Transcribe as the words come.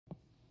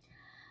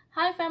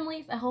Hi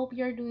families, I hope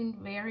you're doing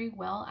very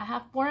well. I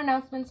have 4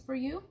 announcements for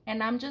you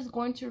and I'm just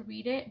going to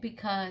read it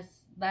because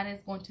that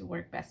is going to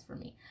work best for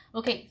me.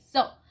 Okay,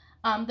 so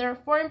there are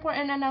 4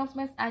 important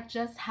announcements I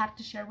just had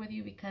to share with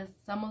you because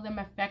some of them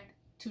affect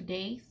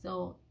today,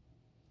 so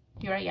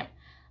here I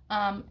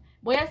am.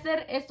 Voy a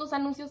hacer estos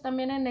anuncios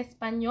también en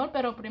español,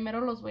 pero primero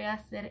los voy a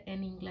hacer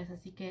en inglés,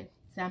 así que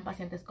sean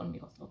pacientes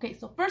conmigo. Okay,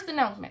 so first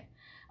announcement.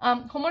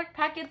 Homework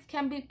packets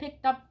can be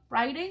picked up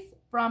Fridays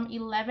from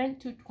 11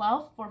 to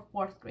 12 for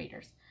 4th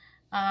graders.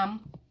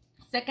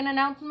 Second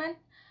announcement,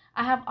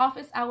 I have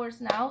office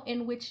hours now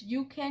in which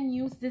you can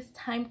use this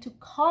time to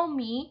call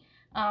me.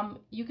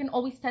 You can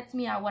always text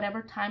me at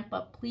whatever time,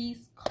 but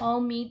please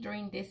call me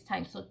during this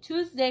time. So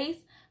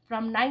Tuesdays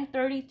from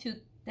 9:30 to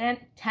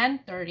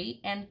 10:30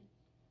 and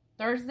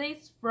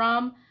Thursdays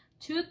from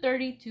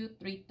 2:30 to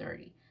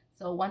 3:30.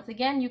 So once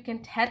again, you can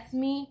text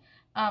me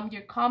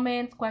your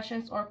comments,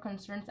 questions, or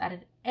concerns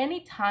at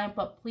any time,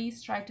 but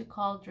please try to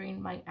call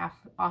during my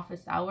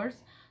office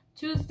hours.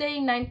 Tuesday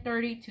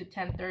 9:30 to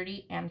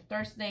 10:30 and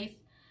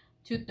Thursdays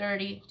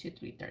 2:30 to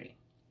 3:30.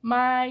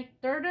 My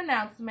third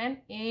announcement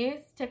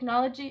is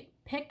technology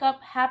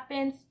pickup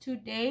happens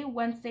today,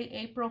 Wednesday,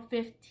 April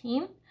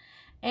 15th,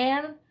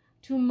 and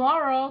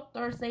tomorrow,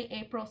 Thursday,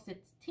 April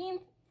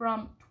 16th,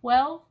 from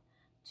 12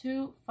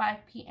 to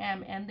 5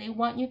 p.m. and they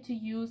want you to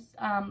use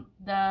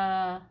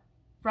the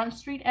Front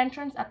Street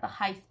entrance at the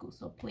high school.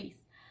 So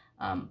please,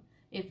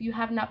 if you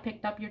have not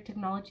picked up your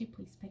technology,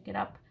 please pick it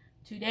up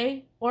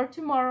today or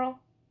tomorrow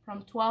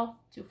from 12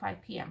 to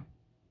 5 p.m.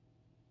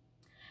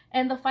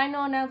 And the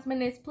final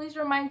announcement is please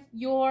remind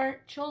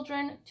your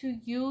children to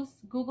use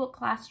Google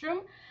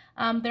Classroom.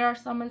 There are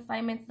some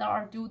assignments that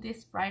are due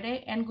this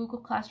Friday, and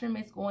Google Classroom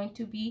is going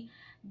to be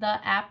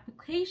the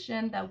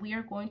application that we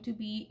are going to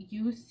be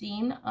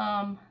using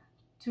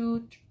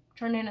to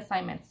turn in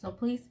assignments. So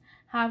please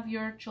have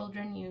your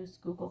children use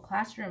Google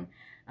Classroom.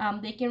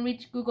 They can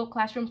reach Google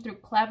Classroom through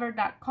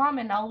clever.com,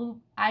 and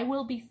I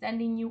will be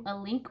sending you a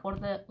link, or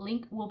the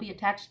link will be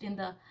attached in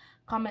the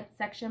comment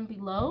section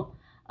below,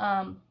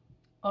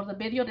 or the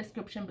video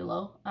description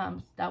below.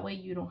 So that way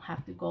you don't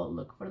have to go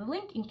look for the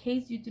link in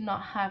case you do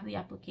not have the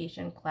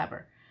application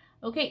Clever.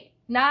 Okay,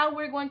 now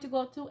we're going to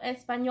go to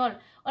español.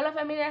 Hola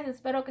familias,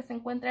 espero que se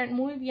encuentren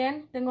muy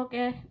bien. Tengo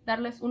que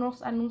darles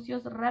unos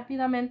anuncios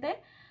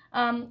rápidamente.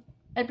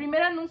 El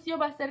primer anuncio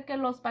va a ser que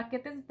los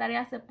paquetes de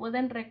tareas se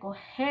pueden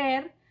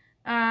recoger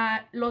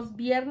los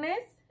viernes,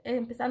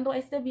 empezando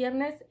este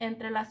viernes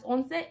entre las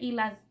 11 y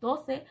las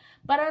 12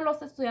 para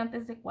los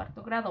estudiantes de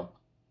 4º grado.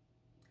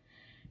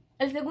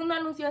 El segundo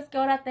anuncio es que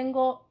ahora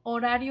tengo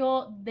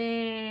horario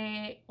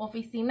de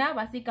oficina,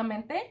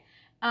 básicamente.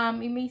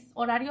 Y mis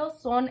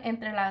horarios son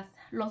entre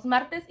los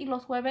martes y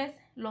los jueves.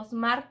 Los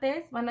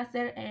martes van a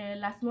ser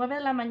las 9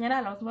 de la mañana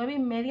a las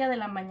 9:30 de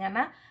la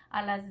mañana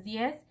a las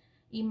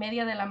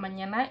 10:30 de la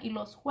mañana. Y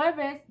los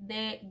jueves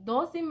de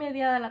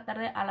 2:30 de la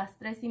tarde a las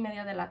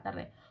 3:30 de la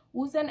tarde.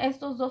 Usen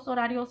estos dos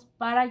horarios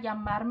para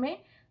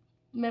llamarme.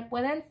 Me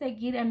pueden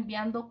seguir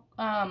enviando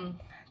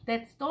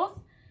textos.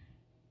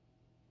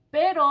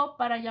 Pero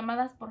para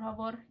llamadas, por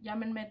favor,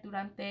 llámenme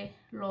durante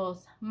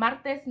los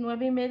martes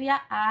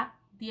 9:30 a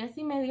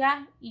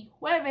 10:30 y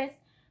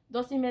jueves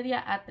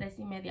 2:30 a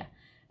 3:30.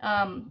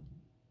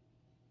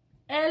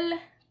 El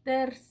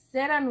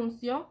tercer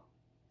anuncio,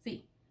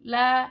 sí,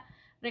 la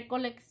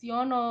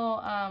recolección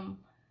no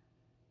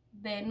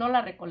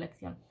la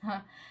recolección.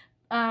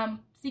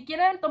 Si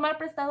quieren tomar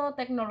prestado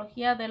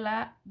tecnología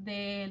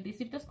del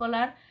distrito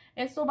escolar,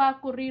 eso va a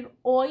ocurrir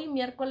hoy,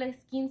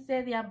 miércoles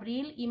 15 de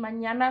abril, y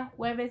mañana,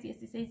 jueves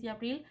 16 de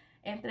abril,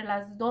 entre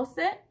las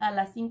 12 a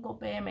las 5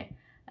 p.m.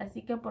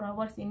 Así que, por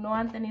favor, si no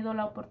han tenido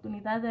la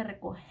oportunidad de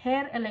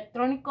recoger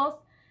electrónicos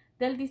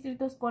del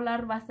distrito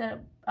escolar, va a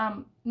ser,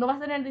 no va a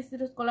ser en el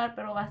distrito escolar,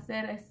 pero va a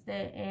ser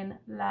en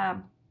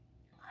la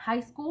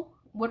high school,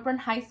 Woodburn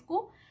High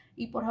School,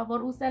 y por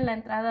favor usen la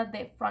entrada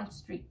de Front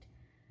Street.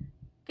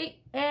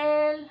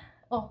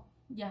 Ok,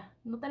 ya,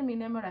 no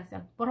terminé mi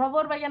oración. Por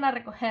favor, vayan a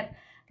recoger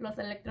los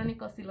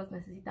electrónicos si los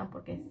necesitan,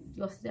 porque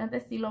los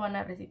estudiantes sí lo van a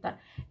necesitar.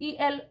 Y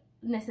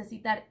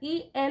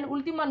el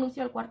último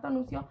anuncio, el cuarto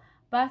anuncio,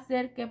 va a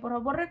ser que por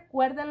favor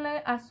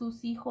recuérdenle a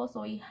sus hijos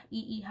y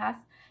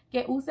hijas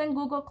que usen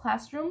Google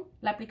Classroom,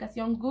 la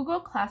aplicación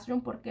Google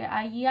Classroom, porque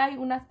allí hay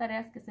unas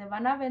tareas que se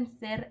van a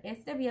vencer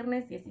este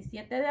viernes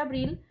 17 de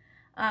abril,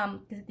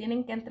 que se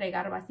tienen que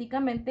entregar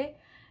básicamente.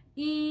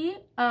 Y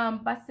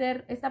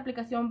esta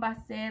aplicación va a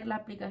ser la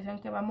aplicación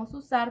que vamos a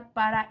usar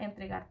para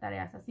entregar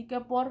tareas. Así que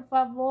por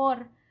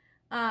favor,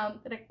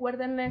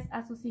 recuérdenles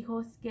a sus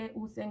hijos que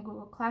usen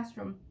Google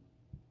Classroom.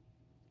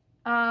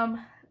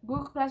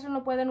 Google Classroom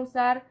lo pueden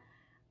usar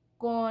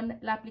con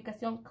la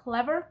aplicación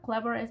Clever.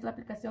 Clever es la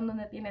aplicación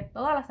donde tiene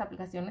todas las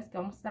aplicaciones que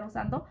vamos a estar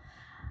usando.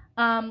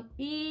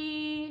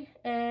 Les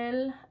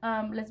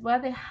voy a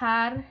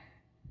dejar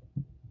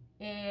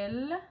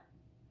el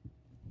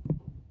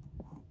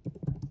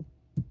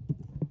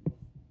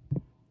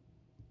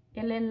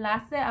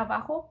enlace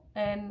abajo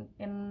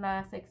en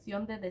la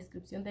sección de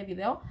descripción de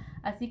video.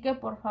 Así que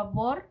por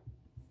favor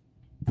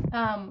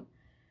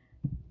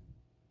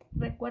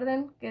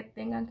Recuerden que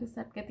tengan que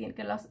usar,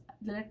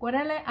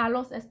 recuérdenle a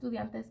los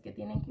estudiantes que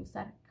tienen que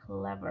usar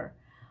clever.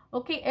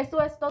 Ok,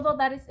 eso es todo.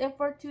 That is it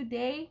for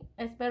today.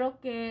 Espero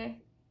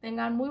que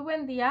tengan muy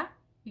buen día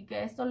y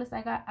que esto les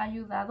haya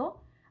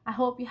ayudado. I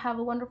hope you have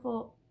a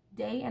wonderful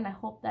day and I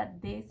hope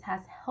that this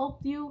has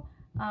helped you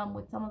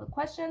with some of the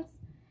questions.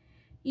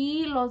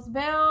 Y los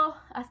veo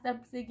hasta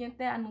el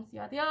siguiente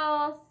anuncio.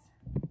 Adiós.